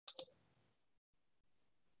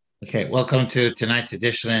Okay, welcome to tonight's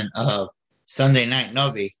edition of Sunday Night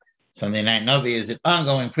Novi. Sunday Night Novi is an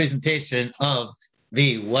ongoing presentation of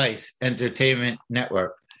the Weiss Entertainment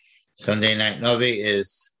Network. Sunday Night Novi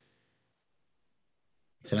is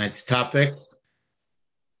tonight's topic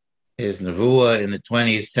is Nevuah in the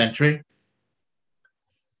 20th century.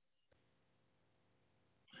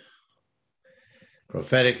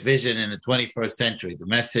 Prophetic vision in the 21st century. The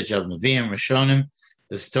message of Nevi'im Rishonim,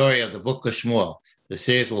 the story of the book of Shmuel. The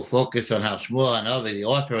series will focus on how Shmuel Hanavi, the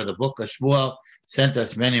author of the book of Shmuel, sent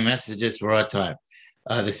us many messages for our time.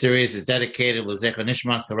 The series is dedicated with Zecher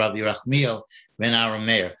Nishmas Rabbi Rachmiel ben Aaron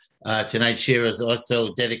Meir. Tonight's shir is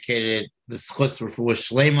also dedicated the Schus Refuah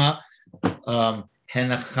Shlema,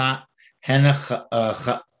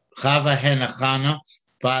 Chava Henachana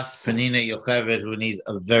Bas Penina Yocheved, who needs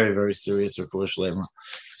a very, very serious Refuah Shlema.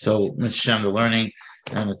 So, Mitzvah, the learning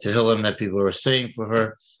and the Tehillim that people are saying for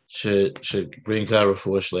her should bring her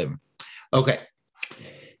Refuah Shlema. Okay.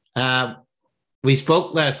 We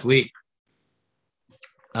spoke last week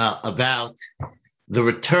about the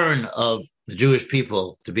return of the Jewish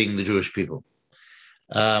people to being the Jewish people.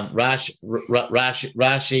 Rashi,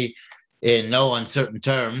 in no uncertain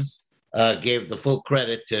terms, gave the full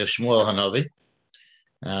credit to Shmuel Hanavi.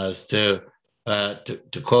 As to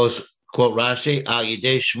quote Rashi, Al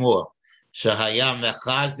Yidei Shmuel, Shahayam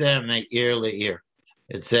Mechazer Me'ir Le'ir.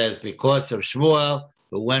 It says, because of Shmuel,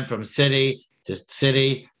 who went from city to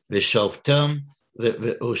city, V'shoftum,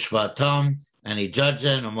 V'ushvatam, and he judged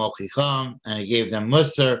them, V'mochicham, and he gave them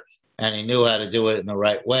Musar, and he knew how to do it in the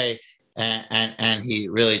right way, and he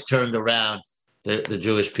really turned around the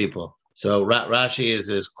Jewish people. So Rashi is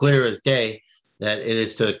as clear as day that it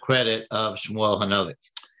is to the credit of Shmuel Hanavi.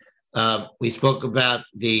 We spoke about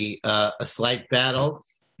a slight battle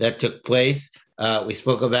that took place. We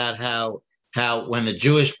spoke about how when the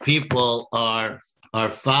Jewish people are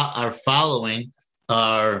following,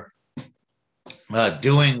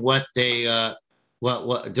 doing what they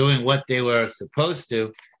doing what they were supposed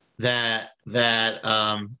to, that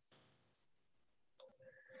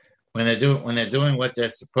when they're doing what they're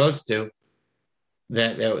supposed to,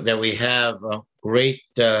 that we have great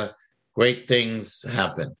things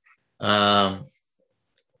happen, and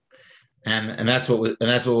that's what we're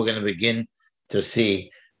going to begin to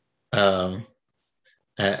see as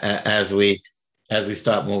we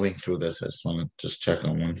start moving through this. I just want to check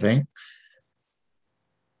on one thing.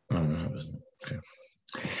 Okay.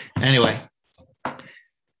 Anyway,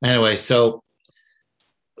 so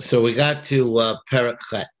we got to Perek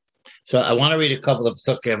Chet. So I want to read a couple of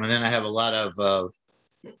psukim, and then I have a lot of.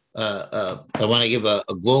 I want to give a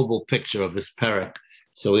global picture of this perek,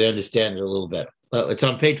 so we understand it a little better. It's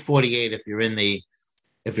on page 48 if you're in the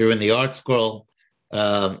art scroll,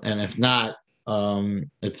 and if not,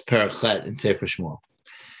 it's Perek Chet in Sefer Shmuel.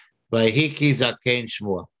 Vayiki Zakein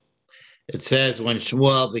Shmuel. It says when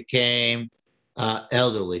Shmuel became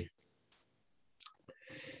elderly.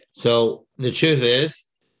 So the truth is,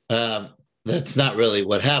 that's not really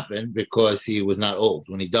what happened, because he was not old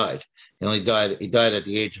when he died. He died at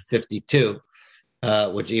the age of 52,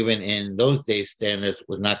 which even in those days standards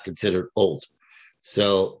was not considered old.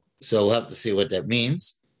 So we'll have to see what that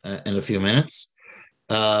means in a few minutes.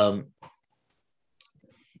 Vayasem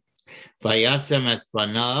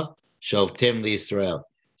espanav shovtim liYisrael.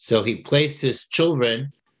 So he placed his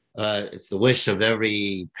children, it's the wish of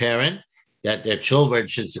every parent that their children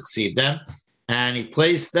should succeed them, and he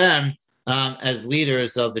placed them as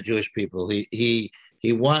leaders of the Jewish people. He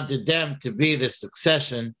wanted them to be the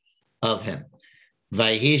succession of him.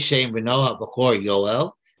 Vayhi Shem b'no ha'bachor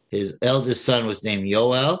Yoel. His eldest son was named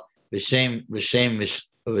Yoel. V'shem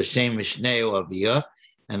Mishneu Aviyah.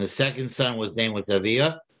 And the second son was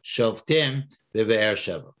Aviyah. Shoftim b'Be'er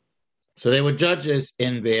Sheva. So they were judges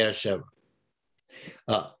in Be'er Sheva.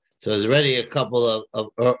 So there's already a couple of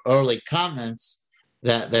early comments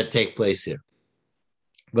that take place here.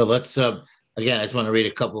 But let's, again, I just want to read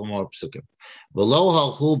a couple more psukim.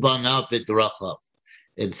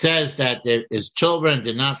 It says that his children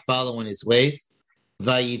did not follow in his ways.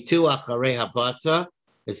 It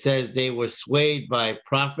says they were swayed by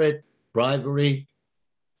profit, bribery.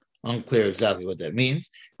 Unclear exactly what that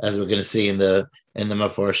means, as we're going to see in the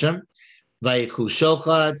Mefarshim.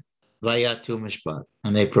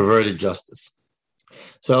 And they perverted justice.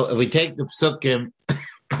 So if we take the psukim,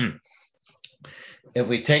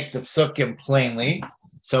 plainly,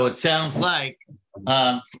 so it sounds like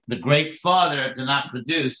the great father did not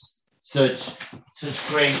produce such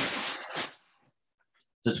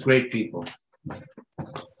great people.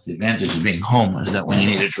 The advantage of being home is that when you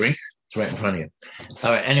need a drink, it's right in front of you.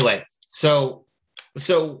 All right. Anyway, so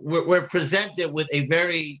so we're presented with a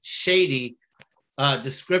very shady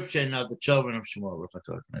description of the children of Shmuel.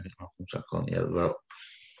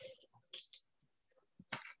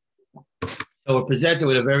 So we're presented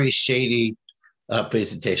with a very shady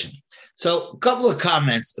presentation. So a couple of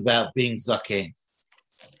comments about being Zaken.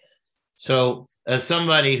 So as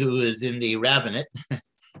somebody who is in the rabbinate,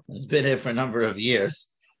 has been here for a number of years,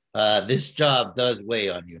 this job does weigh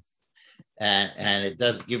on you. And it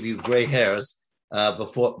does give you gray hairs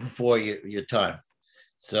before your time.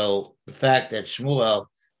 So the fact that Shmuel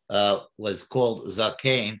was called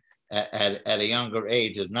Zaken at a younger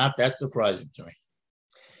age is not that surprising to me.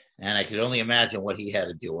 And I could only imagine what he had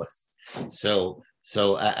to deal with. So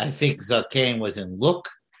I think Zaken was in look,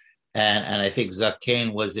 and I think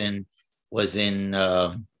Zaken was in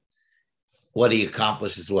what he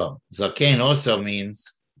accomplished as well. Zaken also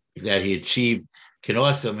means that can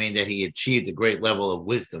also mean that he achieved a great level of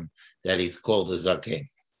wisdom, that he's called a Zaken.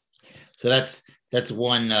 So that's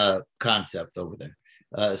one concept over there.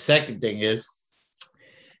 Second thing is,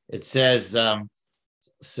 it says,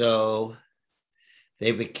 so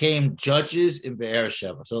they became judges in Be'er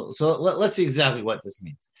Sheva. So let's see exactly what this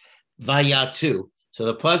means. Vayatu. So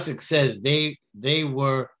the pasuk says they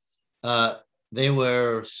were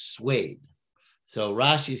swayed. So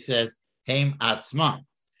Rashi says, Haim Atzman.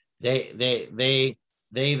 They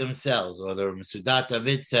themselves, or the Sudat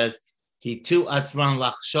David says, he tu Atzman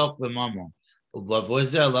lachshok b'mamon,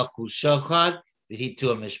 ubavozer lachu shachad v'hi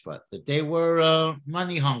tu mishpat. That they were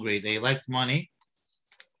money hungry. They liked money,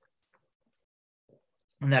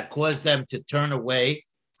 and that caused them to turn away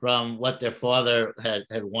from what their father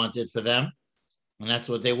had wanted for them, and that's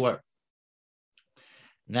what they were.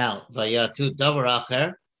 Now, vayatu davar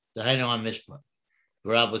acher dahainu mishpat.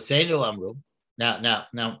 V'rabosenu amru.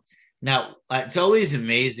 Now, it's always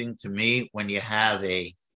amazing to me when you have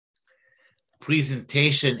a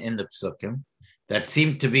presentation in the psukim that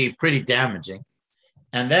seemed to be pretty damaging,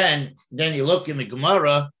 and then you look in the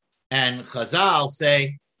Gemara and Chazal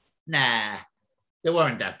say, "Nah, they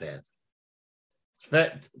weren't that bad."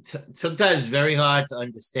 Sometimes very hard to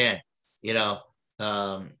understand,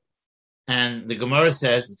 And the Gemara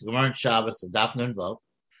says, it's Gemara in Shabbos, Daf Nun Vav,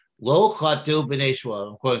 Lo chatu b'nei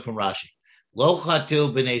Shmuel. I'm quoting from Rashi. Lo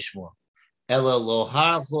chatu b'nei Shmuel, ela lo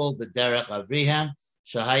harchu b'derech Avriham,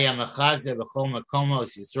 shahaya mechazer b'chol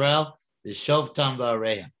makomos Yisrael, v'shovtam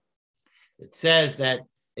ba'arehem. It says that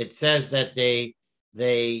they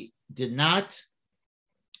did not.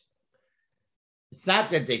 It's not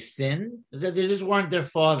that they sinned; it's that they just weren't their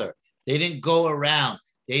father. They didn't go around.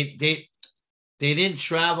 They didn't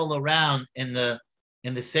travel around in the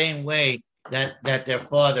same way that their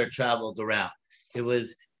father traveled around. It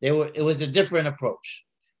was a different approach.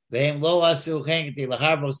 And they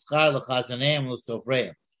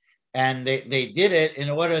did it in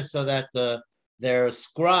order so that their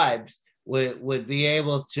scribes would be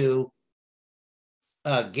able to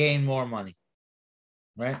gain more money,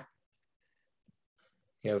 right?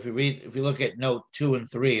 Yeah, if you look at note 2 and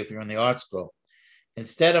 3, if you're in the art scroll,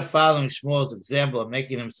 instead of following Shmuel's example of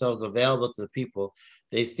making themselves available to the people,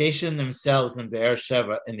 they stationed themselves in Be'er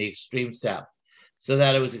Sheva in the extreme south, so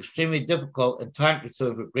that it was extremely difficult and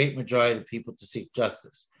time-consuming for a great majority of the people to seek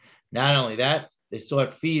justice. Not only that, they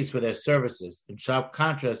sought fees for their services, in sharp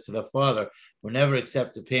contrast to their father, who never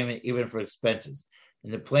accepted payment even for expenses.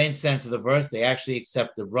 In the plain sense of the verse, they actually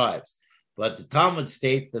accepted bribes. But the Talmud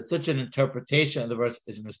states that such an interpretation of the verse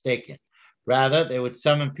is mistaken. Rather, they would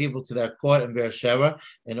summon people to their court in Beersheba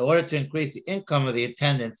in order to increase the income of the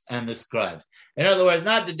attendants and the scribes. In other words,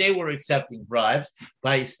 not that they were accepting bribes.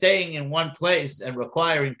 By staying in one place and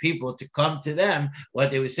requiring people to come to them, what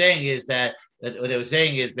they were saying is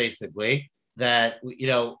basically that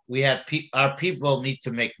we have our people need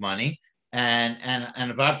to make money, and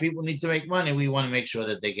if our people need to make money, we want to make sure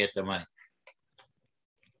that they get their money.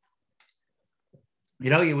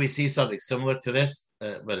 We see something similar to this,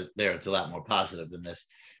 but it's a lot more positive than this.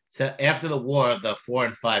 So after the war of the 4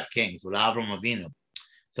 and 5 kings with Avram Avinu,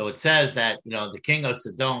 so it says that the king of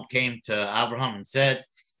Sodom came to Abraham and said,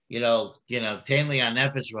 "Tein li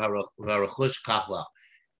hanefesh v'harechush kachla."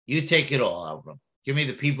 You take it all, Abraham. Give me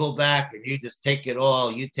the people back, and you just take it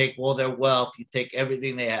all. You take all their wealth. You take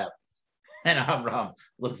everything they have. And Abraham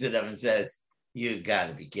looks at him and says, "You got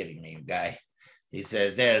to be kidding me, guy." He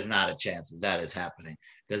says, "There's not a chance that is happening."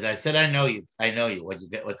 Because I said, "I know you.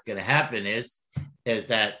 What's going to happen is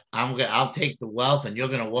that I'll take the wealth, and you're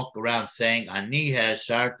going to walk around saying, Ani has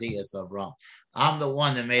sharti es Avram. I'm the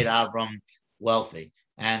one that made Avram wealthy,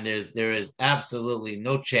 and there is absolutely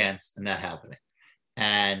no chance in that happening."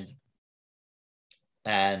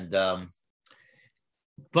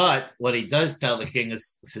 But what he does tell the king of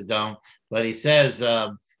Sodom, but he says,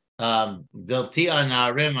 Bilti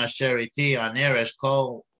anarim asheriti aneresh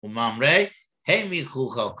kol umamre, hey michu.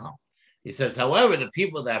 He says, however, the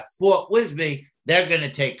people that fought with me, they're going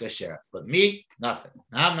to take a share. But me, nothing.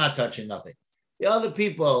 I'm not touching nothing. The other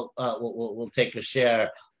people will take a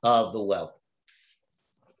share of the wealth.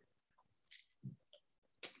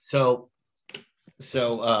 So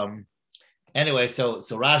anyway, so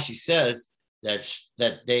Rashi says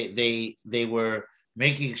that they were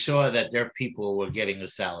making sure that their people were getting a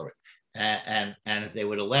salary, and if they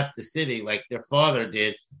would have left the city like their father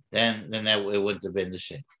did, then that it wouldn't have been the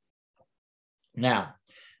shame. Now,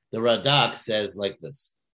 the Radak says like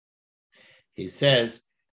this. He says,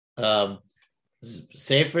 Sefer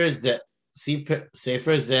Zeh,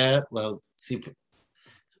 well, Siper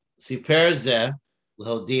Zeh,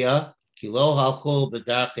 L'hodia, Kilo Halchul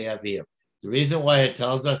B'darchei Aviyim. The reason why it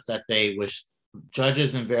tells us that they were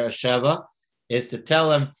judges in Beersheba is to tell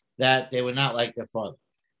them that they were not like their father.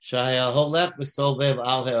 Shahaya Holech V'Solvev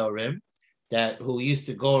Al He'orim, that who used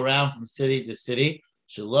to go around from city to city,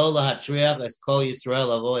 Shelo Lahatriach Es Kol Yisrael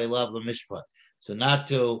Avo Elav L'Mishpat, so not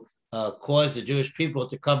to cause the Jewish people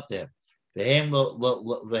to come to him. V'heim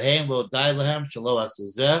lo dai lahem shelo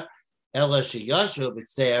asuzeh ela sheyashu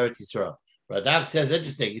b'tzei Eretz Yisrael. Radak says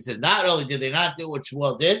interesting. He says not only did they not do what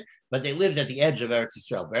Shmuel did, but they lived at the edge of Eretz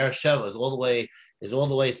Yisrael. Beersheba is all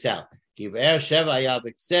the way south. Ki Beersheba haya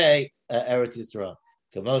b'tzei Eretz Yisrael.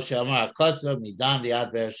 Kamo she'amar Akosav midan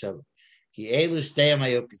liad Beersheba. Ki elu shteim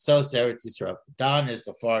hayu kisos Eretz Yisrael. Dan is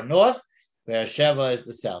the far north. Beersheba is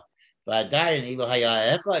the south. V'adayin ilu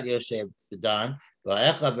haya echad yoshev b'dan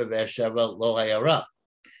v'echad b'Beersheba lo haya ra.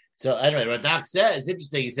 So anyway, Radak says, it's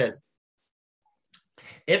interesting, he says,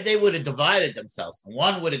 if they would have divided themselves,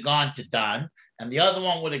 one would have gone to Dan, and the other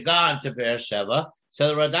one would have gone to Beersheba, so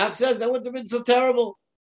the Radak says that wouldn't have been so terrible.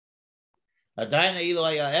 No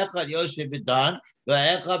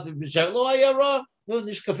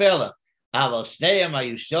nishkafela. Aval shneim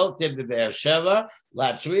hayu sholtim b'Beersheba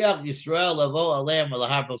latriach Yisrael lavo aleim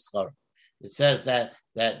lahar b'schar. It says that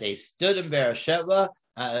they stood in Beersheba.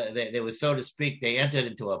 They were, so to speak, they entered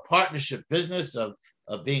into a partnership business of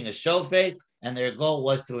being a shofet, and their goal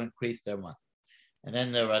was to increase their money. And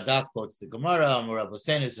then the Radak quotes the Gemara, Amar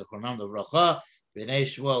Rabbeinu Zichronam Livracha, B'nei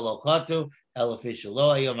Shmuel Lo Chatu, Elafi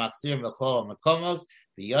Shelo Hayu Maksir B'chol HaMakomos,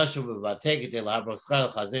 V'yashu B'vatei K'dei Lahar B'schar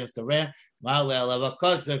L'chazim Sarem, Ma'ale Alav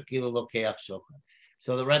HaKosav Kilu Lokeach Shochan.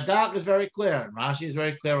 So the Radak is very clear, and Rashi is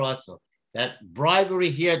very clear also, that bribery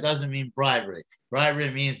here doesn't mean bribery.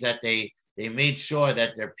 Bribery means that they made sure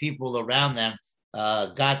that their people around them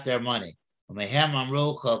got their money. Mehem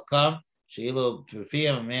Amru Chalkam, Sheilu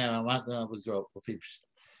Pifiyam, Mehem was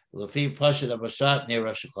Lafi Pashad Abashat near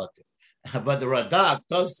Rosh Hashanah. But the Radak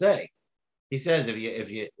does say, he says,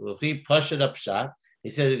 if you Lafi Pashad Abashat, he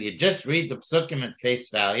says, if you just read the psukim at face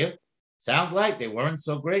value, sounds like they weren't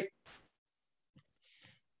so great.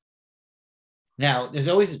 Now, there's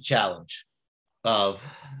always a challenge of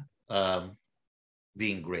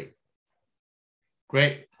being great.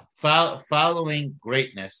 Following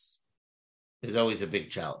greatness is always a big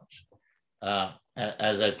challenge.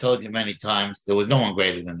 As I've told you many times, there was no one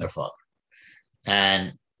greater than their father.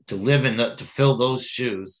 And to live to fill those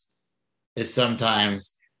shoes is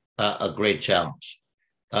sometimes a great challenge.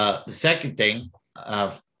 The second thing,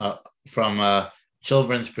 from a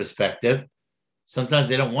children's perspective, sometimes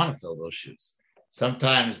they don't want to fill those shoes.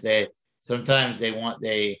 Sometimes they want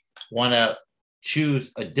to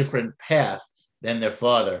choose a different path than their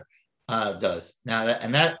father does. Now,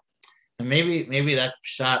 and maybe that's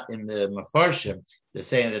shot in the Mefarshim. They're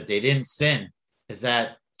saying that they didn't sin, is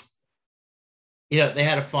that they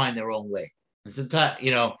had to find their own way. And sometimes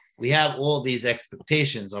we have all these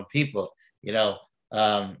expectations on people. There's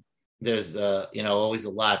always a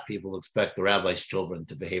lot people expect the rabbi's children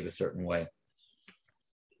to behave a certain way.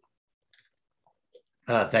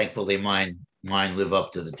 Thankfully, mine live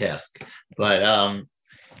up to the task, but a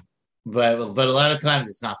lot of times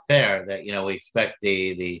it's not fair that we expect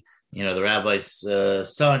the rabbi's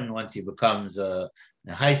son, once he becomes in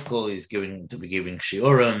high school, he's giving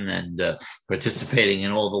shiurim and participating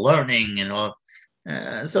in all the learning and all.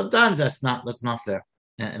 Sometimes that's not fair,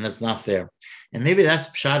 and that's not fair. And maybe that's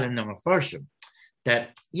pshat in the Mefarshim,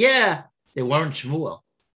 that they weren't Shmuel,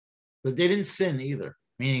 but they didn't sin either.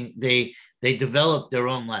 Meaning they developed their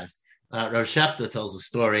own lives. Rav Shachta tells a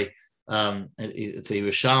story. It's a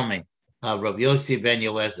Yerushalmi. Rav Yossi ben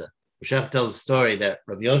Yoezer. Rav Shachta tells a story that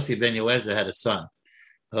Rav Yossi ben Yoezer had a son,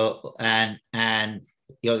 and Rav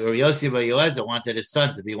Yossi ben Yoezer wanted his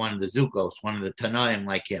son to be one of the Zukos, one of the Tanaim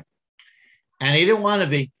like him, and he didn't want to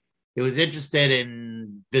be. he was interested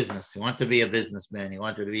in business. He wanted to be a businessman. He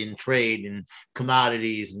wanted to be in trade and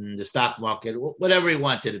commodities and the stock market, whatever he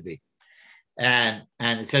wanted to be. And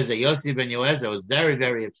it says that Yossi ben Yoezer was very,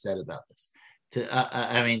 very upset about this.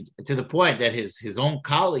 To the point that his own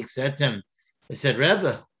colleagues said to him, they said,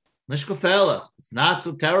 Rebbe, Nishkofela, it's not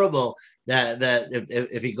so terrible that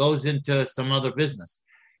if he goes into some other business.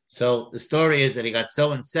 So the story is that he got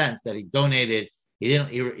so incensed that he donated.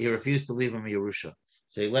 He refused to leave him Yerusha.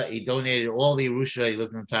 So he donated all the Yerusha. He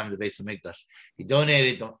lived in the time of the Beis Hamikdash. He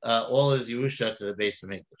donated all his Yerusha to the Beis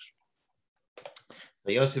Hamikdash.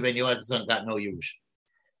 So Yosef ben Yoezer's son got no Yerusha.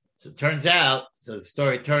 So the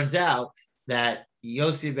story turns out that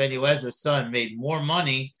Yosef ben Yoezer's son made more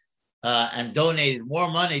money and donated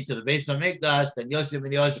more money to the Beis Hamikdash than Yosef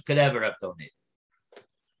ben Yoezer could ever have donated.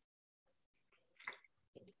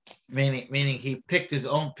 Meaning he picked his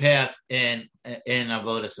own path in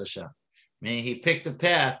Avodas Hashem. Meaning he picked a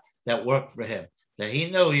path that worked for him. That he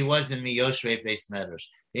knew he wasn't Miyoshvei Beis Medrash.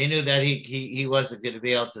 He knew that he wasn't going to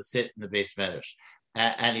be able to sit in the Beis Medrash.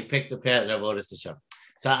 And he picked the path of Avodas Hashem.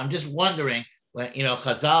 So I'm just wondering, when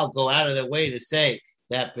Chazal go out of their way to say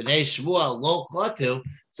that Bnei Shmuel lo chatu.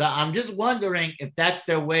 So I'm just wondering if that's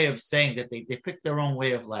their way of saying that they picked their own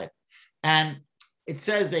way of life. And it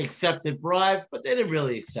says they accepted bribes, but they didn't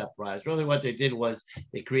really accept bribes. Really, what they did was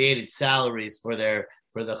they created salaries for the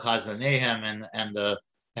chazanehem and the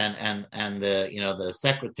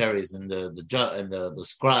secretaries and the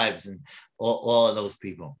scribes and all of those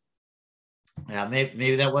people. Now,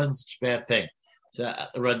 maybe that wasn't such a bad thing. So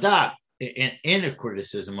Radak, in a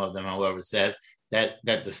criticism of them, however, says that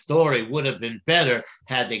the story would have been better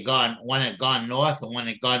had one had gone north and one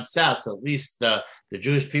had gone south. So at least the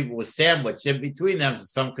Jewish people were sandwiched in between them. So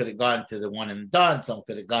some could have gone to the one in Dan, some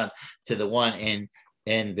could have gone to the one in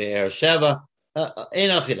Be'er Sheva.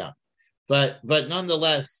 But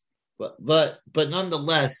nonetheless,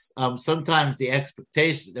 sometimes the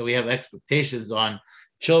expectation that we have expectations on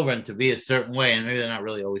children to be a certain way, and maybe they're not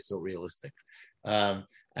really always so realistic. I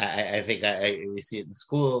think we see it in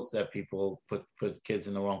schools that people put kids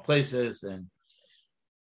in the wrong places, and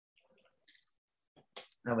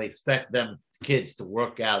we expect kids to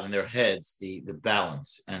work out in their heads the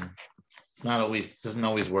balance, and doesn't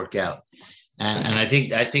always work out. And I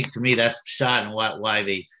think to me that's pshat and why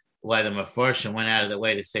the Mefarshim went out of their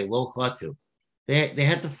way to say lo chatu. They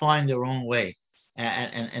had to find their own way,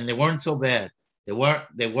 and they weren't so bad. They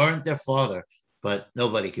weren't their father, but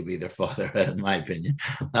nobody could be their father, in my opinion.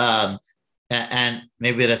 And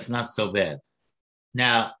maybe that's not so bad.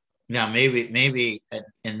 Now maybe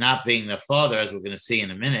in not being their father, as we're going to see in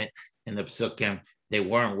a minute in the Psukim, they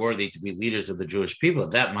weren't worthy to be leaders of the Jewish people.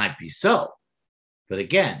 That might be so. But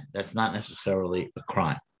again, that's not necessarily a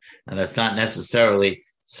crime. And that's not necessarily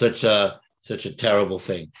such a terrible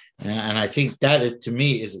thing. And I think that to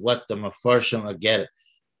me is what the Mefarshim are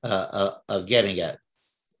getting at.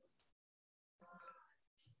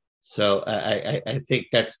 So I think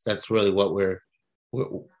that's really what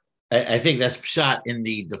I think that's pshat in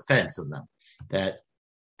the defense of them, that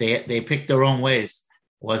they picked their own ways.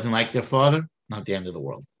 It wasn't like their father, not the end of the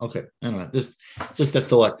world. Okay, anyway, just a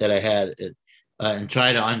thought that I had and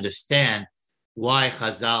try to understand why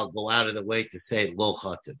Chazal go out of the way to say lo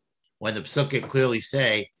chatu when the Psukim clearly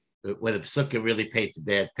say, when the Psukim really paint the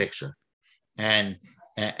bad picture, and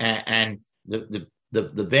the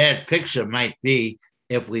bad picture might be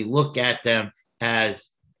if we look at them as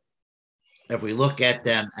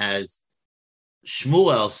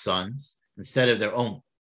Shmuel's sons instead of their own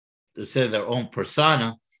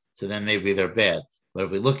persona, so then maybe they're bad. But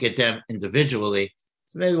if we look at them individually,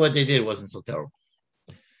 so maybe what they did wasn't so terrible.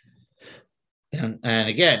 And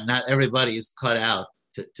again, not everybody is cut out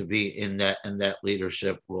to be in that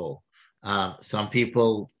leadership role. Some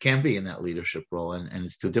people can be in that leadership role, and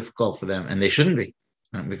it's too difficult for them, and they shouldn't be,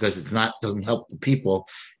 because doesn't help the people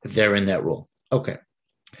if they're in that role. Okay,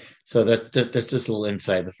 so that's just a little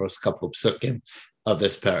insight. The first couple of psukim of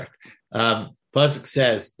this parak. Pasuk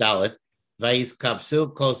says Dalet Vayis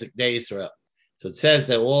Kapsu Kol Ziknei Yisrael. So it says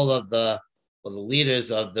that all the leaders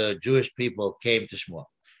of the Jewish people came to Shmuel.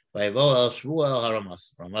 Vayavo el Shmuel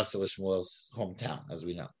Haramas. Ramasa was Shmuel's hometown, as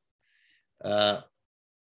we know.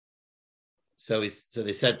 So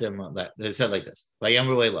they said to him that they said like this: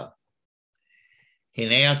 Vayamru Elav,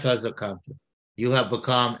 Hinei ata zakantu. You have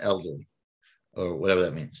become elderly, or whatever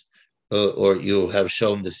that means, or you have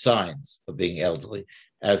shown the signs of being elderly,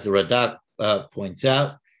 as the Radak points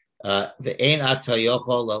out. Ve'ein ata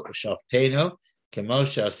yochol shaftenu kemo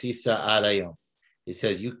she'asisa ad hayom. He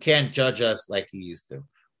says you can't judge us like you used to.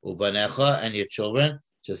 Ubanecha and your children,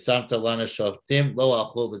 shesamta lana shoftim lo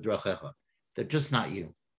alchu b'drachecha. They're just not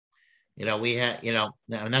you. We had,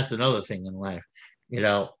 and that's another thing in life. You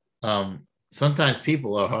know, sometimes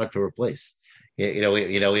people are hard to replace.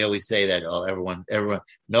 We always say that, oh, everyone,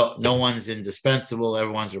 no one's indispensable,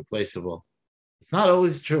 everyone's replaceable. It's not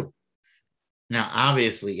always true. Now,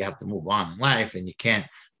 obviously, you have to move on in life, and you can't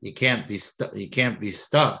be stuck. You can't be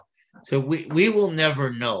stuck. So we will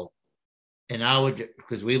never know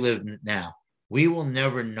because we live now. We will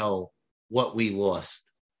never know what we lost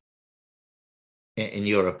in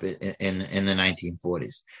Europe in the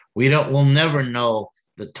 1940s. We'll never know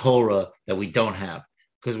the Torah that we don't have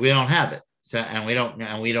because we don't have it. So and we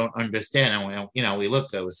don't understand. And we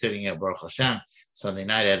looked. I was sitting at Baruch Hashem Sunday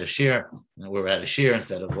night at a shir. And we were at a shir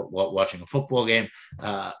instead of watching a football game.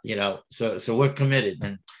 So we're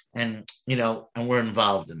committed and we're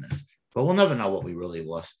involved in this. But we'll never know what we really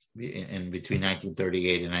lost in between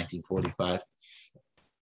 1938 and 1945.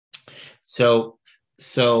 So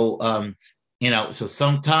sometimes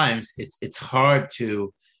it's hard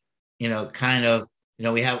to,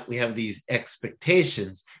 we have these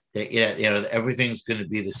expectations that everything's going to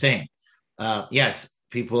be the same. Yes,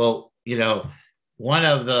 people, one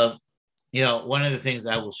of the things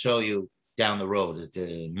I will show you down the road it's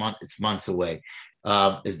months away,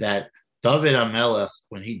 is that David HaMelech,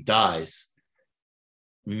 when he dies,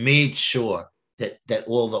 made sure that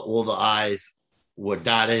all the I's were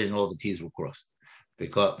dotted and all the T's were crossed,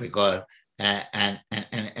 because and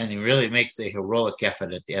he really makes a heroic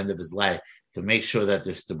effort at the end of his life to make sure that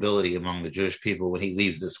there's stability among the Jewish people when he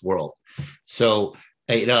leaves this world. So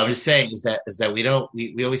I'm just saying is that we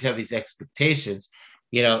always have these expectations.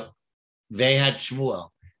 They had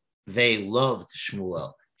Shmuel, they loved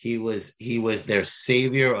Shmuel. He was their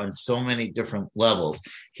savior on so many different levels.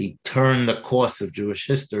 He turned the course of Jewish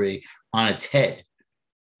history on its head,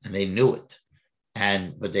 and they knew it.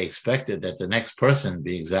 But they expected that the next person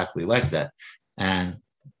be exactly like that, and it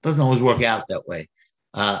doesn't always work out that way.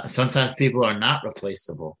 Sometimes people are not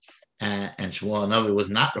replaceable, and Shmuel Hanavi was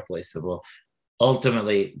not replaceable.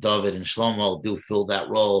 Ultimately, David and Shlomo do fill that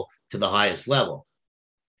role to the highest level.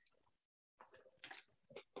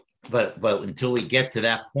 But until we get to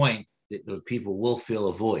that point, the people will feel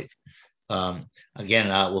a void. Again,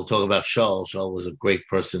 we'll talk about Shaul. Shaul was a great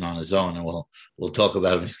person on his own, and we'll talk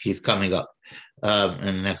about him. He's coming up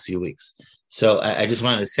in the next few weeks. So I just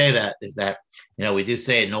wanted to say that is that we do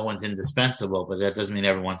say no one's indispensable, but that doesn't mean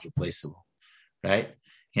everyone's replaceable, right?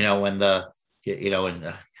 I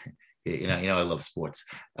love sports.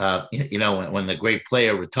 When the great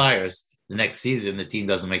player retires, the next season the team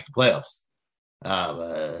doesn't make the playoffs.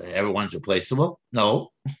 Everyone's replaceable? No,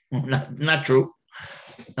 not true.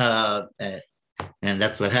 And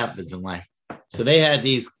that's what happens in life. So they had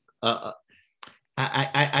these.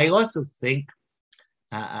 I also think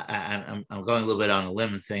I'm going a little bit on a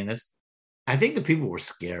limb and saying this. I think the people were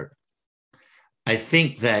scared. I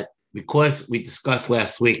think that because we discussed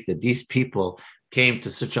last week that these people came to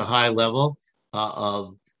such a high level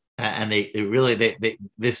and they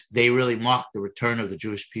really marked the return of the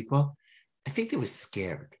Jewish people. I think they were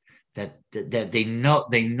scared that they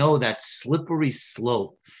know that slippery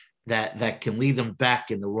slope that can lead them back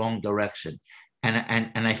in the wrong direction.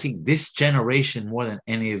 And I think this generation, more than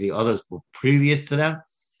any of the others previous to them,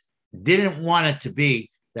 didn't want it to be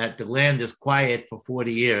that the land is quiet for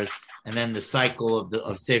 40 years and then the cycle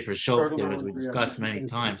of Sefer Shoftim, as we discussed many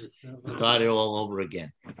times, started all over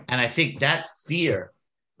again. And I think that fear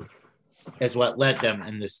is what led them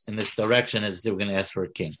in this direction, as they were going to ask for a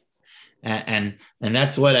king. And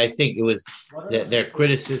that's what I think it was. Their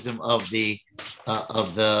criticism of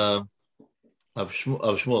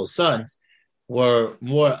Shmuel's sons were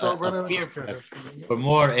more a fear factor, or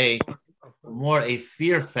more a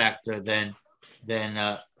fear factor than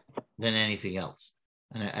anything else.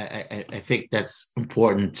 And I think that's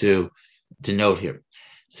important to note here.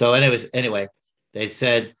 So anyway, they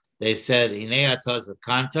said Hinei atah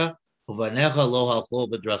zakanta uvanecha lo halchu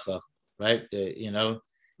b'drachach, right?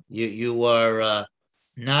 You are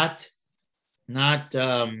not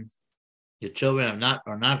your children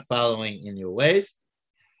are not following in your ways.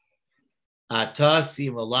 Ata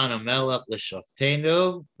sim alanu melech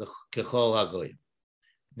l'shoftenu kechol hagoyim.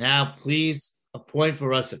 Now, please appoint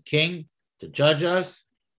for us a king to judge us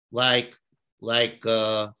like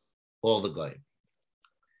all the goyim.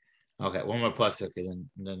 Okay, one more pasuk, and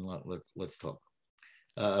then let's talk.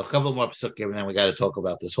 A couple more pasukim, and then we got to talk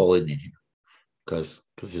about this whole Indian here, because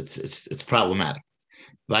it's problematic.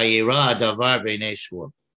 Vayira davar b'nei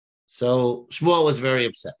Shmuel. So Shmuel was very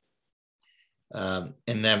upset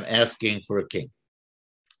in them asking for a king.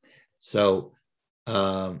 So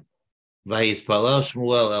Vayispalel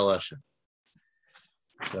Shmuel el Hashem.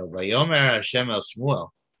 So Vayomer Hashem el Shmuel.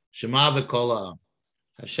 Shema b'kol.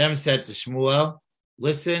 Hashem said to Shmuel,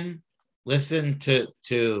 listen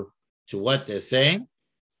to what they're saying.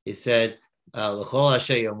 He said, L'chol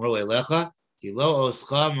asher yomru elecha, ki lo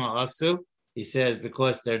oscha ma'asu. He says,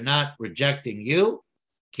 because they're not rejecting you,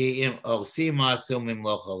 ki im osi ma'asu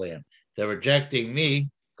mimloch aleim. They're rejecting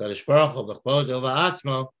me, Kadosh Baruch Hu b'chvodo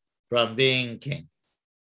v'atzmo, from being king.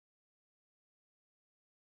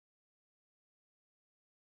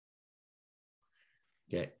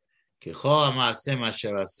 Okay. ככל המעשים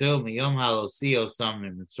אשר עשו מיום הלהוציא אותם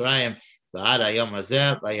ממצרים ועד היום הזה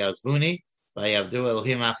ויעזבוני ויעבדו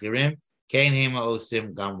אלוהים אחרים כן הם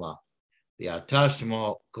עושים גם לה. ויעתה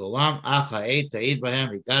שמו כולם אך העת תעיד בהם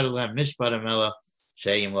והגענו להם משפט המלך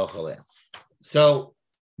שימלוך עליהם. So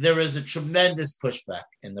there is a tremendous pushback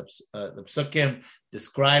in the Psukim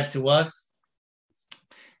described to us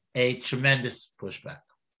a tremendous pushback.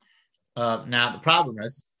 Now the problem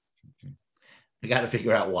is we got to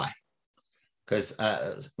figure out why. Because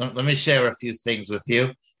let me share a few things with you,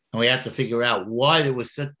 and we have to figure out why there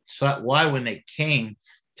was why when they came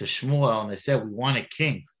to Shmuel and they said we want a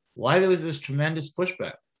king, why there was this tremendous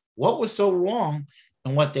pushback. What was so wrong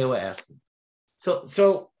in what they were asking?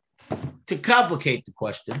 So to complicate the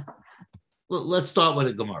question, let's start with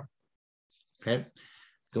a Gemara. Okay,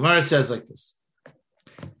 Gemara says like this.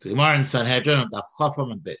 It's a Gemara in Sanhedrin, Daf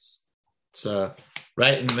Chafam and Beis. It's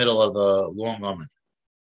right in the middle of a long Amud.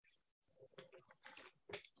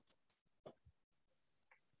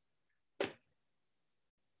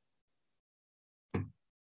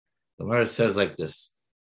 The Gemara says like this.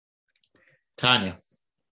 Tanya,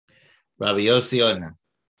 Rabbi Yossi Oimer.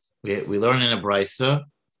 We learn in a Brisa,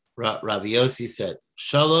 Rabbi Yossi said,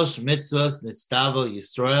 Shalosh mitzvos nitztavo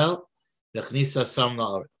Yisrael v'chnisa sam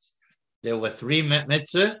la'aretz. There were 3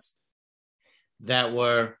 mitzvahs that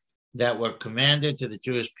were commanded to the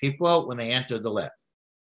Jewish people when they entered the land.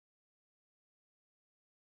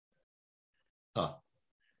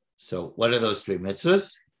 So what are those 3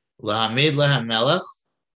 mitzvahs? Lahamid lahem melech,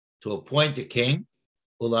 to appoint a king,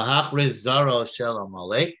 ulahachriz zaro shel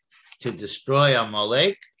Amalek, to destroy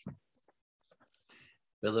Amalek,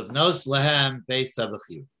 v'livnos lahem beis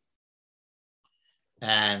habechir,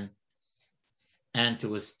 and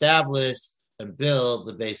to establish and build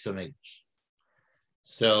the Beis Hamikdash.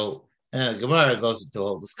 So Gemara goes into a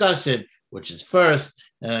whole discussion, which is first,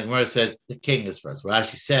 and Gemara says the king is first.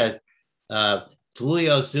 Rashi says,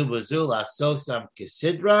 Tuluyo zubazu lasosam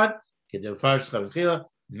kisidran, kidefarsh chavchila,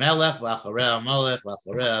 melech v'acharea melech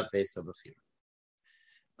v'acharea beis habechir.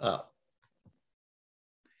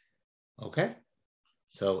 Okay,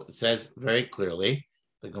 so it says very clearly,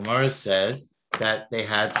 the Gemara says that they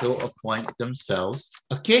had to appoint themselves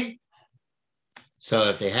a king. So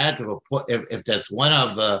if they had to appoint, if that's one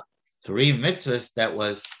of the 3 mitzvahs that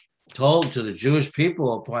was told to the Jewish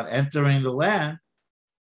people upon entering the land,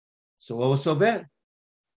 so what was so bad?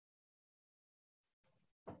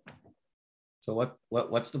 So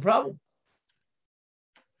what's the problem?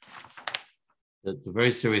 It's a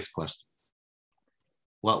very serious question.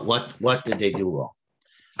 What did they do wrong?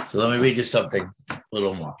 So let me read you something a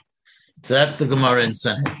little more. So that's the Gemara in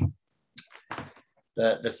Sanhedrin.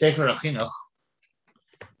 The Sefer HaChinuch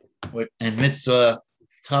in Mitzvah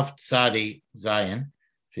Tav Tzadi Zion,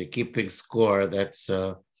 if you're keeping score, that's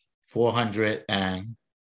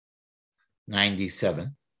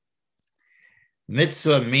 497.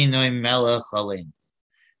 Mitzvah Minoi Melech Alein.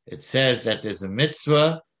 It says that there's a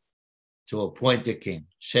mitzvah to appoint a king.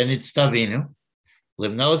 Shenitz Tavinu,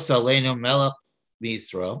 Limnos Aleinu Melech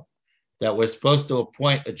Yisrael, that we're supposed to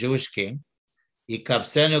appoint a Jewish king.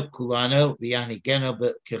 Yikabsenu Kulano V'Yanigenu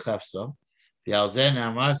B'Kechafso.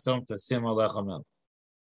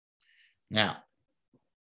 Now,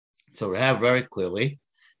 so we have very clearly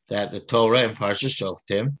that the Torah in Parshas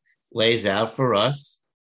Shoftim lays out for us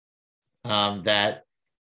that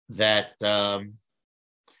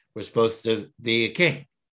we're supposed to be a king,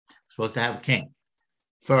 supposed to have a king.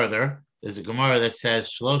 Further, there's a Gemara that says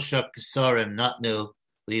Shlosha Kesarim Natnu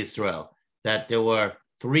L'Yisrael, that there were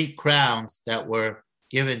 3 crowns that were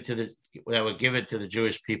given to the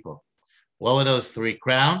Jewish people. What were those 3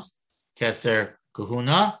 crowns? Keser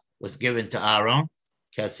Kahuna was given to Aaron.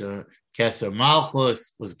 Keser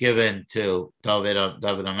Malchus was given to David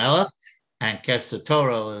HaMelech, and Keser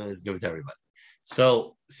Torah was given to everybody.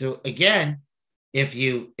 So again, if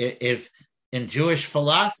in Jewish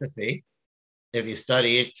philosophy, if you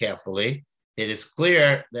study it carefully, it is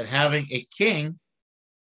clear that having a king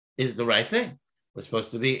is the right thing. We're supposed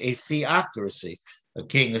to be a theocracy. A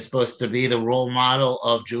king is supposed to be the role model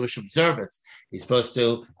of Jewish observance. He's supposed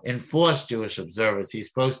to enforce Jewish observance. He's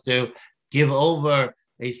supposed to give over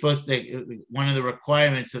he's supposed to, one of the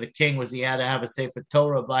requirements of the king was he had to have a Sefer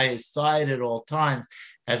Torah by his side at all times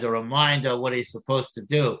as a reminder of what he's supposed to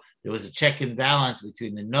do. There was a check and balance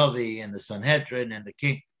between the Novi and the Sanhedrin and the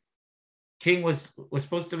king. King was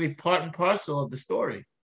supposed to be part and parcel of the story.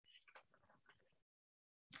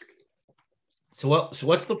 So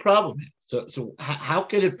what's the problem here? So how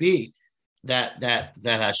could it be that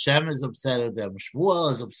Hashem is upset at them,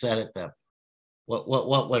 Shmuel is upset at them?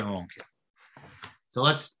 What went wrong here? So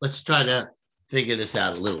let's try to figure this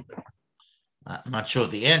out a little bit. I'm not sure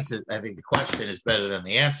the answer. I think the question is better than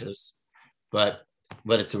the answers, but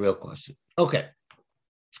it's a real question. Okay.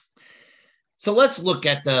 So let's look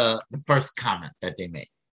at the first comment that they made.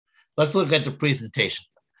 Let's look at the presentation.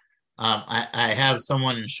 I have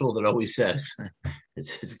someone in shul that always says,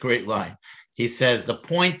 it's a great line. He says, the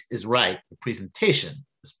point is right. The presentation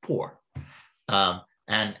is poor.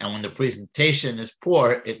 And when the presentation is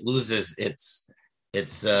poor, it loses its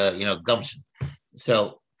gumption.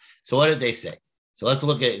 So what did they say? So let's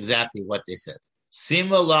look at exactly what they said.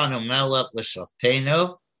 Sima lanu melech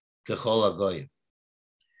l'shaftenu k'chol hagoyim.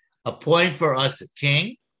 Appoint for us a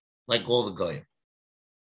king like all the goyim.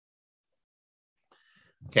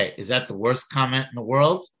 Okay, is that the worst comment in the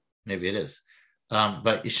world? Maybe it is.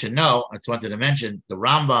 But you should know, I just wanted to mention, the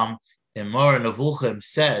Rambam in Moreh Nevuchim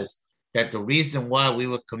says that the reason why we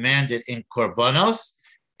were commanded in Korbanos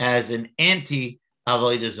as an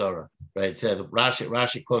anti-Avodah Zarah, right? So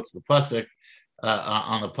Rashi quotes the pasuk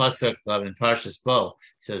on the pasuk in Parshas Bo. It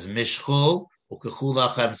says Mishchu u'kechu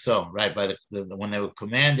lachem som, right? By when they were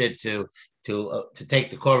commanded to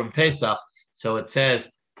take the Korban Pesach, so it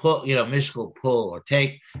says pull, mishchu, pull or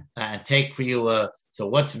take, and take for you. So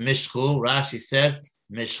what's mishchu? Rashi says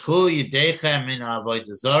mishchu yidechem min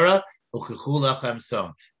avodah zarah u'kechu lachem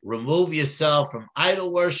som. Remove yourself from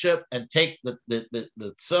idol worship and take the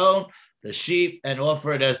tzon, the sheep, and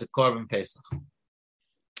offer it as a korban pesach.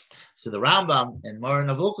 So the Rambam in Moreh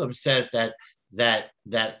Nevuchim says that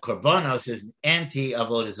korbanos is an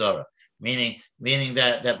anti-avodah zarah, meaning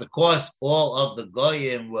that because all of the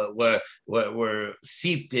goyim were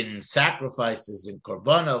seeped in sacrifices and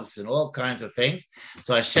korbanos and all kinds of things,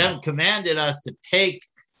 so Hashem commanded us to take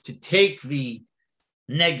the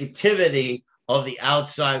negativity of the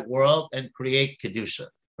outside world and create kedusha.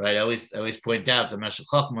 Right? I always point out the Meshech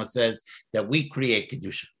Chochmah says that we create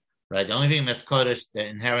kedusha. Right? The only thing that's kodesh, that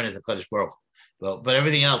inherent, is a kodesh baruch. But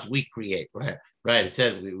everything else we create. Right? Right? It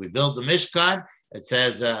says we build the Mishkan. It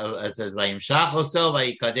says vayimshach oso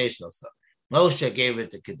vayikadesh oso. Moshe gave it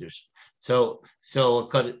to kedusha. So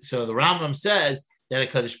the Rambam says that a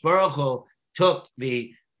kodesh baruch Hu took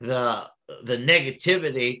the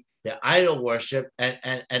negativity, the idol worship,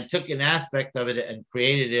 and took an aspect of it and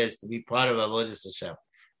created it as to be part of avodas Hashem.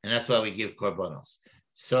 And that's why we give korbanos.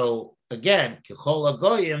 So again, kechol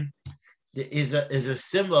hagoyim is a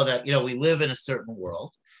symbol that we live in a certain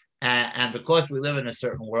world, and because we live in a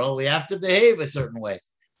certain world, we have to behave a certain way.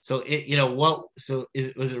 So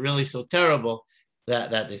was it really so terrible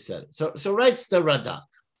that they said it? So writes the Radak.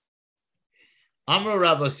 Amru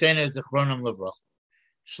Rabosenu zichronim levrach.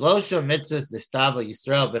 Shlosha mitzvahs d'stava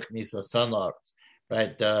Yisrael b'chnisa son la'aretz.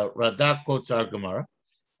 Right, Radak quotes our Gemara,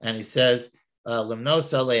 and he says,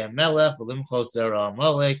 "Limnos alei hamelech, v'limchos zera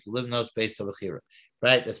Amalek, limnos beis havachira."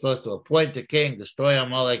 Right, they're supposed to appoint a king, destroy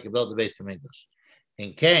Amalek, and build the Beis Hamikdash.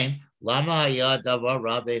 In Cain, lama hayad davar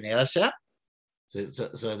ra b'nei Hashem. So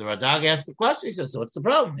the Radak asked the question. He says, "So what's the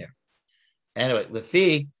problem here?" Anyway,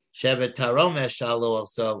 lefi shevet taromesh shalu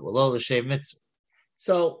also v'lo l'shem mitzvah.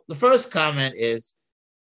 So the first comment is,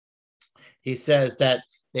 he says that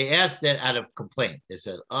they asked it out of complaint. They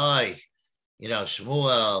said, "Oy,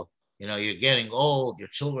 Shmuel, you're getting old. Your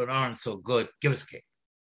children aren't so good. Give us a king.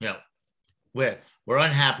 We're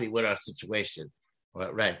unhappy with our situation,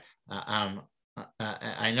 right?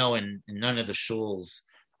 I know in none of the shuls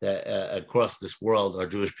that across this world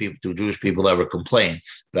do Jewish people ever complain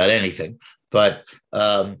about anything. But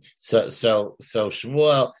so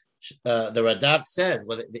Shmuel." The Radak says,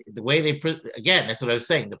 the way again, that's what I was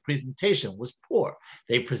saying. The presentation was poor.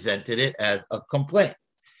 They presented it as a complaint.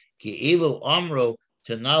 Ki ilu amru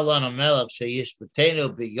tenalan hamelech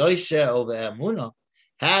sheyishpatenu b'yoshe over emunah.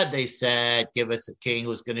 Had they said, "Give us a king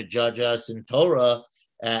who's going to judge us in Torah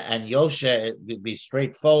and Yoshe be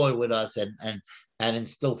straightforward with us and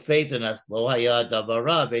instill faith in us," lo haya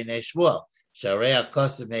davara b'nei Shmuel sharei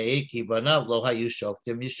hakosim me'iki banav lo hayu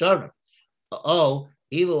shoftim yisharim.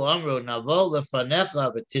 Ilu amru navo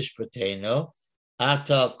lefanecha v'tishpatenu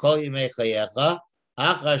ata kol yimei chayecha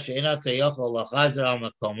achar she'ena teyochel lachazer al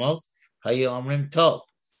makomos hayu amrim tov.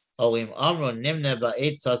 Olim amru nimne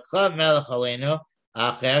ba'etz haschar melech aleinu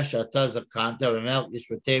Acher shata zakanta v'melch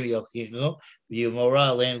yishpatev yochichu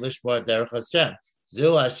v'yumora alein lishmor derech Hashem.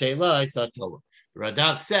 Zu hashela isatova.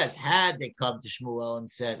 Radak says, had they come to Shmuel and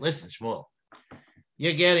said, listen, Shmuel,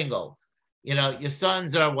 you're getting old. Your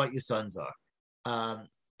sons are what your sons are.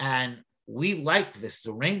 And we like this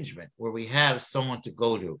arrangement where we have someone to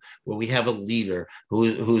go to, where we have a leader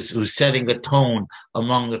who's setting a tone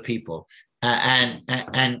among the people. And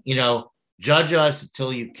judge us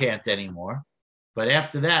until you can't anymore. But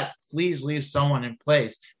after that, please leave someone in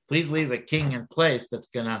place. Please leave a king in place that's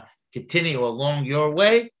going to continue along your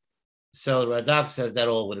way. So Radak says that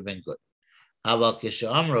all would have been good. Aval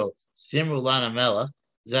kishamro simru lana melech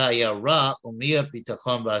zayara umiya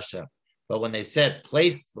bitachon b'Hashem. But when they said,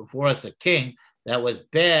 place before us a king, that was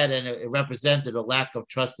bad, and it represented a lack of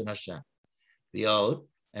trust in Hashem.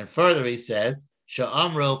 And further he says,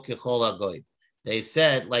 sha'amro kichol hagoyim. They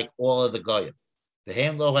said, like all of the goyim.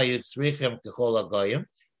 V'hem lo hayu tzrichem kichol hagoyim,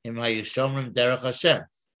 im hayu shomrim derech Hashem,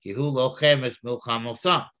 ki hu lochem es milcham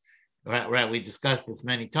osam. Right, we discussed this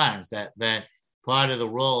many times, that part of the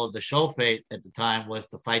role of the shofet at the time was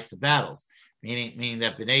to fight the battles, meaning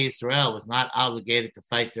that Bnei Yisrael was not obligated to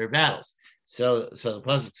fight their battles. So the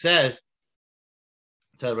pasuk says,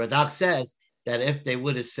 so Radak says that if they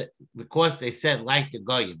would have said, because they said like the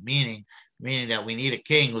goyim, meaning that we need a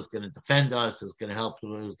king who's going to defend us, who's going to help,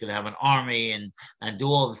 who's going to have an army and do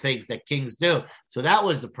all the things that kings do. So that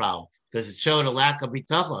was the problem, because it showed a lack of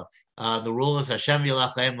bitachon. The rule is Hashem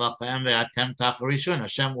yilachem lachem ve'atem tacharishun.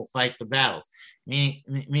 Hashem will fight the battles.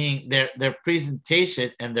 Meaning their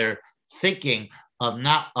presentation and their thinking of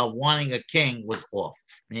not wanting a king was off.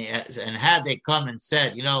 And had they come and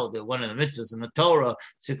said, that one of the mitzvahs in the Torah,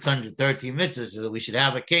 613 mitzvahs, is that we should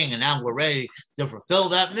have a king, and now we're ready to fulfill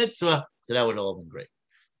that mitzvah, so that would have all been great.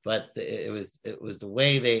 But it was the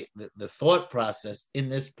way the thought process in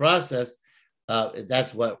this process.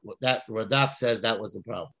 That's what that Radak says that was the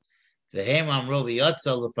problem. We'll see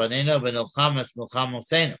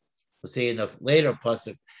in the later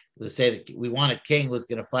pasuk, we'll say that we want a king who's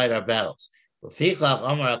going to fight our battles. So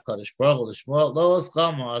HaKadosh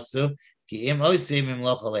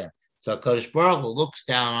Baruch Hu looks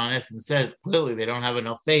down on us and says, clearly they don't have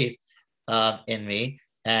enough faith in me.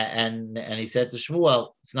 And he said to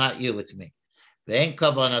Shmuel, it's not you, it's me.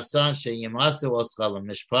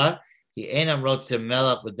 He ainam rotzim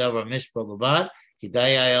melach b'davar mishpah levad.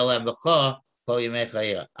 Hidaya elam b'cha kol yimei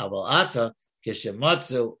chayah. Aval ata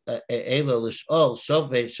kishematzu elo lishol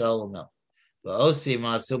shofet shalom el. V'osi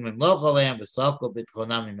ma'asu mimloch aleim v'salko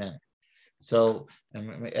b'tchonam mimenu. So,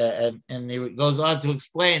 and he goes on to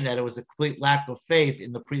explain that it was a complete lack of faith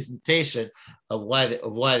in the presentation of why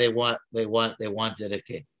they wanted a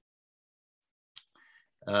king.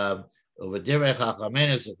 V'direi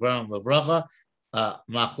chachamenu sefram levracha.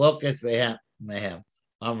 Machlokes mehem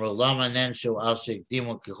amru lama nenshu al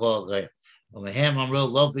shekdimu kichol gayim umehem amru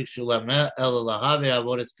lo bikshu lameh el lahavi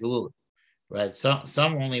avodas gelula. Right,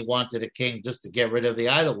 some only wanted a king just to get rid of the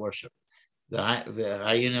idol worship. The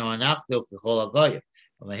hayinu anachdu kichol gayim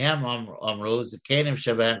umehem amru zekanim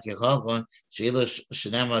shaban kichol shilu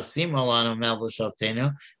shenema simolanu mel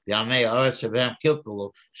v'shavtenu v'amei aretz shaban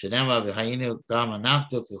kilkulu shenema v'hayinu gam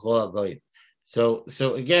anachdu kichol gayim. So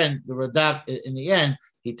again, the Radak in the end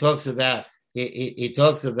he talks about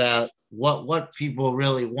what people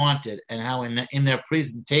really wanted, and how in their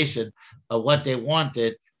presentation of what they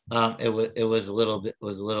wanted, it was a little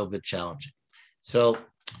bit challenging. So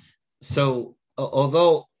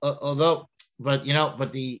although but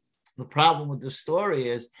the problem with the story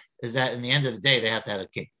is that in the end of the day they have to have a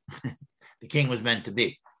king. The king was meant to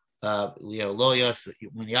be. Lo yas,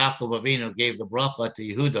 when Yaakov Avinu gave the bracha to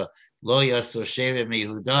Yehuda, lo yas shevim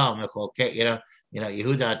Yehuda mecholke,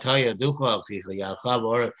 Yehuda ataya ducha achicha yarchav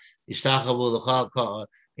or ishtachavu l'chal,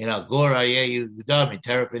 gor aryeh Yehuda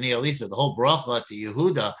miterapeni alisa. The whole bracha to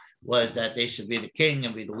Yehuda was that they should be the king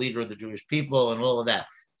and be the leader of the Jewish people and all of that.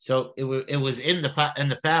 So it was in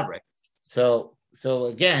the fabric. So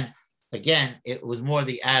again, it was more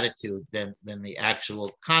the attitude than the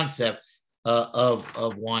actual concept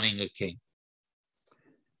of wanting a king.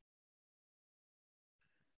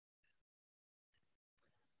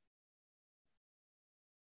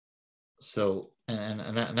 So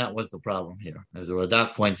and that was the problem here, as the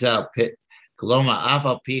Radak points out.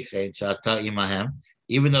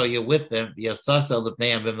 Even though you're with them,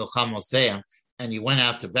 and you went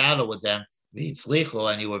out to battle with them,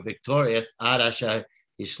 and you were victorious,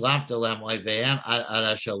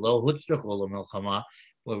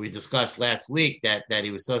 where we discussed last week that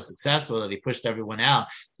he was so successful that he pushed everyone out,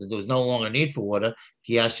 that there was no longer need for water,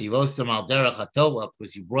 because you brought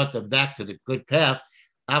them back to the good path.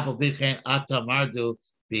 Afal bichen ata mardu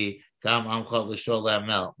bi gam amcha l'shol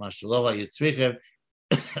le'amel. Mashaloha yitzrichem.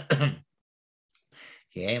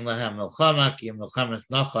 So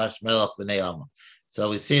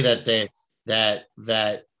we see that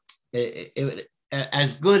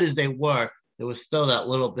as good as they were, there was still that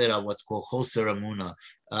little bit of what's called choser amuna,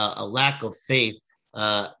 a lack of faith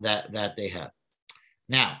that they had.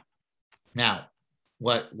 Now,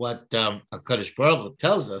 what HaKadosh Baruch Hu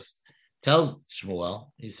tells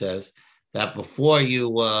Shmuel, he says that before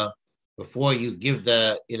you give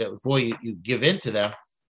before you give in to them,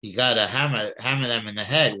 you got to hammer them in the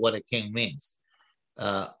head what a king means.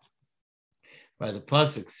 Right, the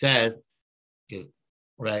pasuk says,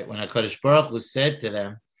 right, when HaKadosh Baruch Hu said to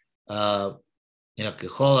them, kichol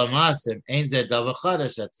amasim ein zeh davar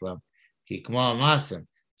chadash etzlam ki kmo amasim.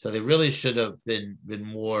 So they really should have been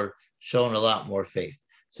shown a lot more faith.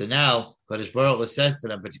 So now HaKadosh Baruch Hu says to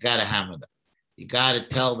them, but you got to hammer them. You got to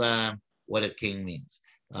tell them what a king means.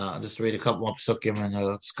 I'll just read a couple more psukim and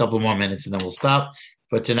a couple more minutes, and then we'll stop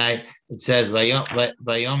for tonight. It says, Vayomer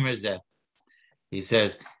Zeh. He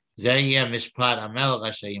says, Zeh mishpat hamelech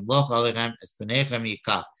asher yimloch alechem es penechem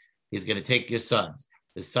yikach. He's going to take your sons.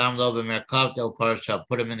 The Sam lo b'merkavto parasha,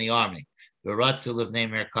 put them in the army. The Ratzu livnei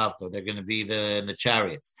merkavto, they're going to be in the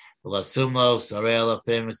chariots. V'lasumlo sarei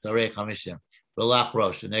alafim sarei chamishim. V'lach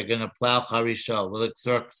rosh, and they're going to plow charisho.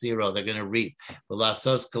 V'litzor ksiro, they're going to reap.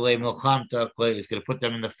 V'lasos kalei milchamta klei, he's going to put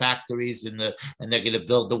them in the factories and they're going to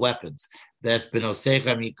build the weapons. That's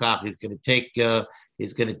benosechem yikach, he's going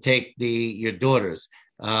to take your daughters.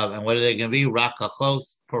 And what are they going to be?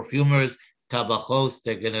 Rakachos, perfumers. Tabachos,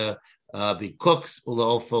 they're going to be cooks.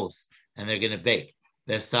 Ulaofos, and they're going to bake.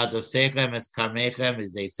 Vesadosechem es karmechem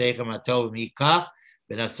is a sechem atov yikach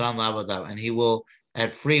benasan lavadav, and he will.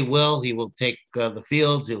 At free will, he will take the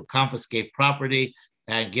fields, he will confiscate property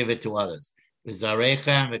and give it to others. And then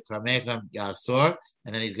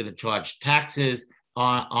he's going to charge taxes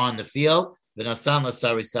on the field. The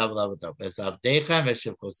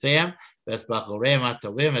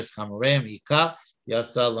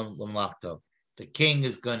king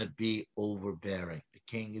is going to be overbearing. The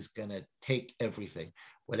king is going to take everything.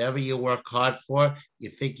 Whatever you work hard for, you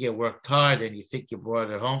think you worked hard and you think you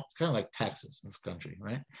brought it home. It's kind of like taxes in this country,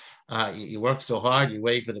 right? You work so hard, you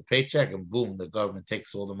wait for the paycheck, and boom, the government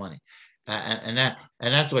takes all the money. And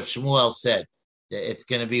that's what Shmuel said. It's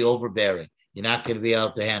going to be overbearing. You're not going to be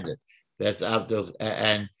able to handle it. That's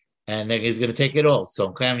and then he's going to take it all.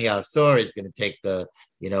 So Kam Yasor is going to take a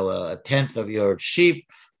tenth of your sheep.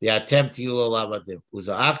 The attempt to Ulavadim.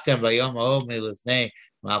 Uzaaktem bayom ha'ov milifnei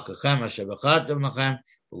malkachem asher b'chartem lachem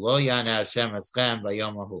v'lo yana Hashem eschem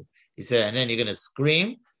bayom ha'hu. He said, and then you're going to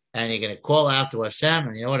scream and you're going to call out to Hashem,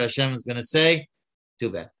 and you know what Hashem is going to say? Too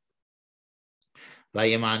bad.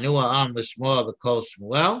 Vayimanu ha'am l'shmoa v'kol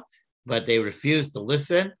Shmuel, but they refused to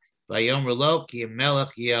listen. Vayomer lo ki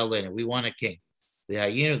melech yalenu. We want a king.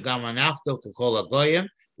 V'hayinu gam anachto k'kol hagoyim.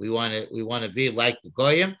 We want to be like the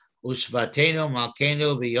goyim. Ushvatenu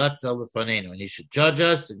malkenu v'yotzel b'fanenu, and he should judge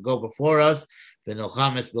us and go before us.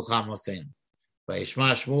 V'nochames b'chamoseinu.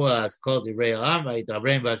 Vayishma Shmuel as kol divrei ha'am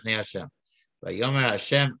v'yidabrem b'aznei Hashem. Vayomer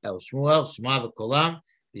Hashem el Shmuel shema v'kolam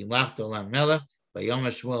v'imlach olam melech.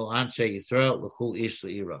 Vayomer Shmuel anshe Yisrael l'chul ish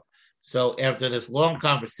le'iro. So after this long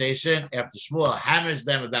conversation, after Shmuel hammers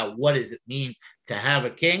them about what does it mean to have a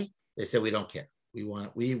king, they said, we don't care. We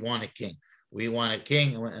want a king. We want a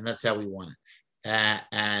king, and that's how we want it.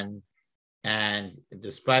 And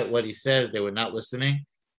despite what he says, they were not listening.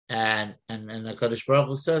 And the Kadosh Baruch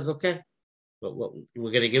Hu says, okay, but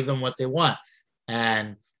we're going to give them what they want.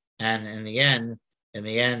 And in the end,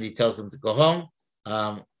 he tells them to go home.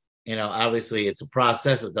 Obviously it's a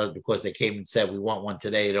process. It does because they came and said, we want one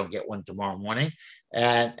today, you don't get one tomorrow morning.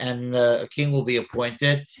 And a king will be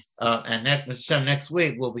appointed. And next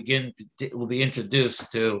week we'll be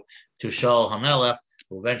introduced to Shaul HaMelech,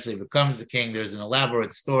 who eventually becomes the king. There's an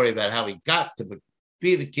elaborate story about how he got to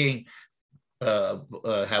be the king,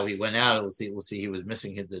 how he went out. We'll see. He was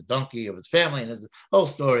missing the donkey of his family, and it's a whole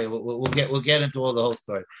story. We'll get into all the whole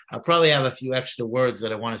story. I'll probably have a few extra words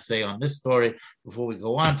that I want to say on this story before we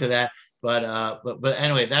go on to that. But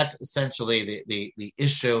anyway, that's essentially the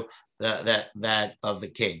issue that of the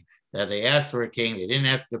king. That they asked for a king, they didn't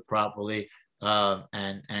ask it properly.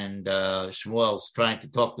 And Shmuel's trying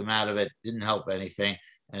to talk them out of it, didn't help anything,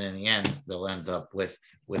 and in the end they'll end up with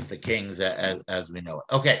the kings as we know it.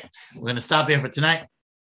 Okay, we're going to stop here for tonight.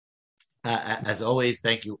 As always,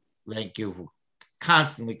 thank you for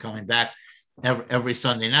constantly coming back every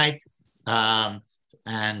Sunday night, and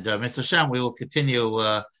Mr. Shem, we will continue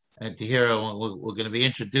to hear. We're going to be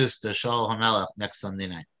introduced to Shaul HaMelech next Sunday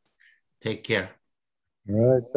night. Take care. All right.